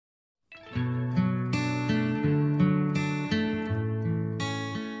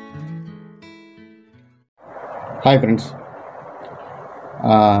Hi friends.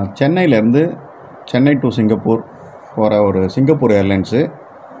 சென்னையிலேருந்து Chennai to Singapore போகிற ஒரு சிங்கப்பூர் ஏர்லைன்ஸு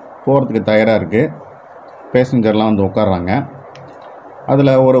போகிறதுக்கு தயாராக இருக்குது. பேசஞ்சர்லாம் வந்து உட்காடுறாங்க.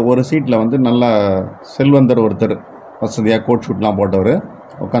 அதில் ஒரு சீட்டில் வந்து நல்லா செல்வந்தர் ஒருத்தர், வசதியாக கோட் ஷூட்லாம் போட்டவர்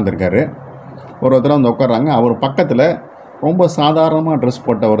உட்காந்துருக்காரு. ஒருத்தர் வந்து உட்காடுறாங்க. அவர் பக்கத்தில் ரொம்ப சாதாரணமாக ட்ரெஸ்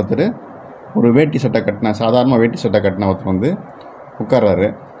போட்ட ஒருத்தர், ஒரு சாதாரணமாக வேட்டி சட்டை கட்டின ஒருத்தர் வந்து உட்கார்றாரு.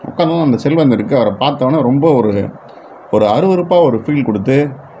 உட்காந்தோம் அந்த செல்வந்தருக்கு அவரை பார்த்தோன்னே ரொம்ப ஒரு அருவருப்பாக ஒரு ஃபீல் கொடுத்து,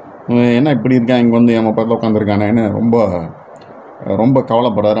 என்ன இப்படி இருக்கான், இங்கே வந்து நம்ம பக்கத்தில் உட்காந்துருக்கானேன்னு ரொம்ப ரொம்ப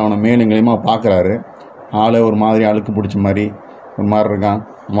கவலைப்படுறாரு. அவனை மேலுங்களையுமா பார்க்குறாரு. ஆளை ஒரு மாதிரி அழுக்கு பிடிச்ச மாதிரி ஒரு மாதிரி இருக்கான்,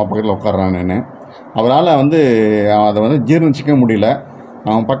 நம்ம பக்கத்தில் உட்காடுறானேன்னு. அவரால் வந்து அதை வந்து ஜீர்ணிச்சிக்க முடியல.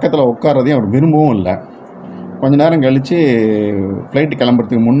 அவன் பக்கத்தில் உட்கார்றதையும் அவர் விரும்பவும் இல்லை. கொஞ்ச நேரம் கழித்து ஃப்ளைட்டு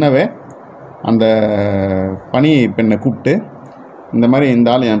கிளம்புறதுக்கு முன்னவே அந்த பணி பெண்ணை கூப்பிட்டு, இந்த மாதிரி இந்த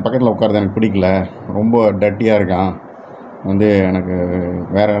ஆள் என் பக்கத்தில் உட்கார்றது எனக்கு பிடிக்கல, ரொம்ப டட்டியாக இருக்கான், வந்து எனக்கு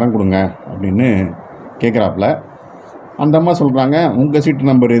வேறு இடம் கொடுங்க அப்படின்னு கேட்குறாப்புல. அந்த அம்மா சொல்கிறாங்க, உங்கள் சீட்டு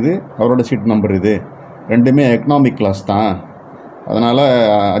நம்பர் இது, அவரோட சீட்டு நம்பர் இது, ரெண்டுமே எக்கனாமிக் கிளாஸ் தான், அதனால்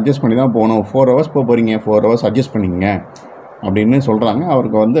அட்ஜஸ்ட் பண்ணி தான் போகணும். 4 hours போகிறீங்க, 4 hours அட்ஜஸ்ட் பண்ணிக்கங்க அப்படின்னு சொல்கிறாங்க.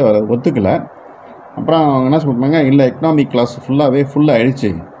 அவருக்கு வந்து அவர் ஒத்துக்கலை. அப்புறம் அவங்க என்ன சொல்கிறாங்க, இல்லை எக்கனாமிக் கிளாஸ் ஃபுல்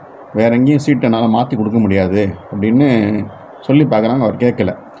ஆகிடுச்சு, வேறு எங்கேயும் சீட்டை என்னால் மாற்றி கொடுக்க முடியாது அப்படின்னு சொல்லி பார்க்குறாங்க. அவர்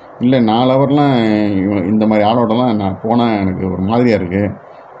கேட்கல. இல்லை 4 hourலாம் இந்த மாதிரி ஆளோடலாம் நான் போனால் எனக்கு ஒரு மாதிரியாக இருக்குது,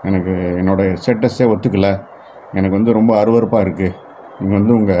 எனக்கு என்னோடய ஸ்டேட்டஸே ஒத்துக்கலை, எனக்கு வந்து ரொம்ப அருவருப்பாக இருக்குது, நீங்கள்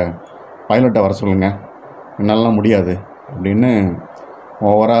வந்து உங்கள் பைலட்டை வர சொல்லுங்கள், என்னாலலாம் முடியாது அப்படின்னு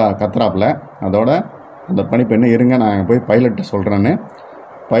ஓவராக கத்துறாப்புல. அதோட அந்த பணிப்பெண்ணு, இருங்க நான் போய் பைலட்டை சொல்கிறேன்னு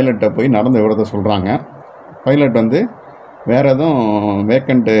பைலட்டை போய் நடந்த விவரத்தை சொல்கிறாங்க. பைலட் வந்து வேறு எதுவும்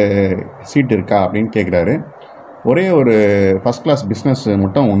வேக்கண்ட்டு சீட் இருக்கா அப்படின்னு கேட்குறாரு. ஒரே ஒரு ஃபஸ்ட் கிளாஸ் பிஸ்னஸ்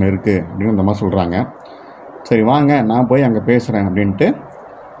மட்டும் ஒன்று இருக்குது அப்படின்னு அந்த மாதிரி சொல்கிறாங்க. சரி வாங்க நான் போய் அங்கே பேசுகிறேன் அப்படின்ட்டு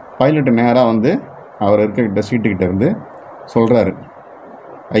பைலட்டு நேராக வந்து அவர் இருக்கிட்ட சீட்டுக்கிட்ட இருந்து சொல்கிறாரு,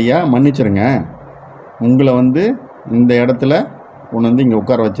 ஐயா மன்னிச்சிருங்க, உங்களை வந்து இந்த இடத்துல ஒன்று வந்து இங்கே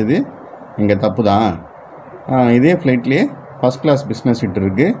உட்கார வச்சது எங்கள் தப்பு தான். இதே ஃப்ளைட்லேயே ஃபஸ்ட் கிளாஸ் பிஸ்னஸ் சீட்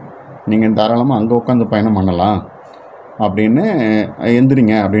இருக்குது, நீங்கள் தாராளமாக அங்கே உட்காந்து பயணம் பண்ணலாம் அப்படின்னு,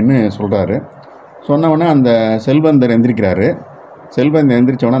 எந்திரிங்க அப்படின்னு சொல்கிறாரு. சொன்னவொடனே அந்த செல்வந்தர் எந்திரிக்கிறாரு. செல்வந்தர்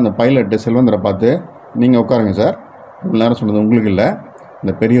எந்திரிச்சோடனே அந்த பைலட்டு செல்வந்தரை பார்த்து, நீங்கள் உட்காருங்க சார், இவ்வளோ நேரம் சொன்னது உங்களுக்கு இல்லை,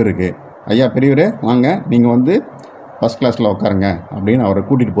 இந்த பெரியவருக்கு, ஐயா பெரியவரே வாங்க, நீங்கள் வந்து ஃபஸ்ட் கிளாஸில் உட்காருங்க அப்படின்னு அவரை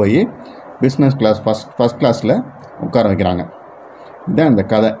கூட்டிகிட்டு போய் பிஸ்னஸ் கிளாஸ் ஃபஸ்ட் கிளாஸில் உட்கார வைக்கிறாங்க. இதுதான் இந்த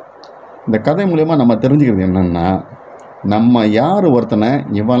கதை. இந்த கதை மூலமா நம்ம தெரிஞ்சுக்கிறது என்னென்னா, நம்ம யார் ஒருத்தனை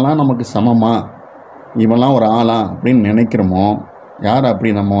இவெல்லாம் நமக்கு சமமா, இவெல்லாம் ஒரு ஆளா அப்படின்னு நினைக்கிறோமோ, யார் அப்படி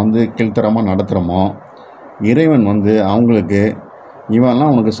நம்ம வந்து கீழ்த்தரமாக நடத்துகிறோமோ, இறைவன் வந்து அவங்களுக்கு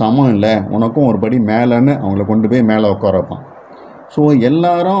இவெல்லாம் உனக்கு சமம் இல்லை, உனக்கும் ஒரு படி மேலேன்னு அவங்கள கொண்டு போய் மேலே உட்கார வைப்பான். ஸோ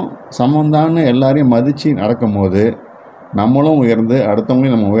எல்லாரும் சமந்தான்னு எல்லாரையும் மதித்து நடக்கும் போது நம்மளும் உயர்ந்து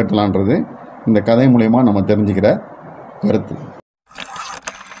அடுத்தவங்களையும் நம்ம உயர்த்தலான்றது இந்த கதை மூலயமா நம்ம தெரிஞ்சுக்கிற கருத்து.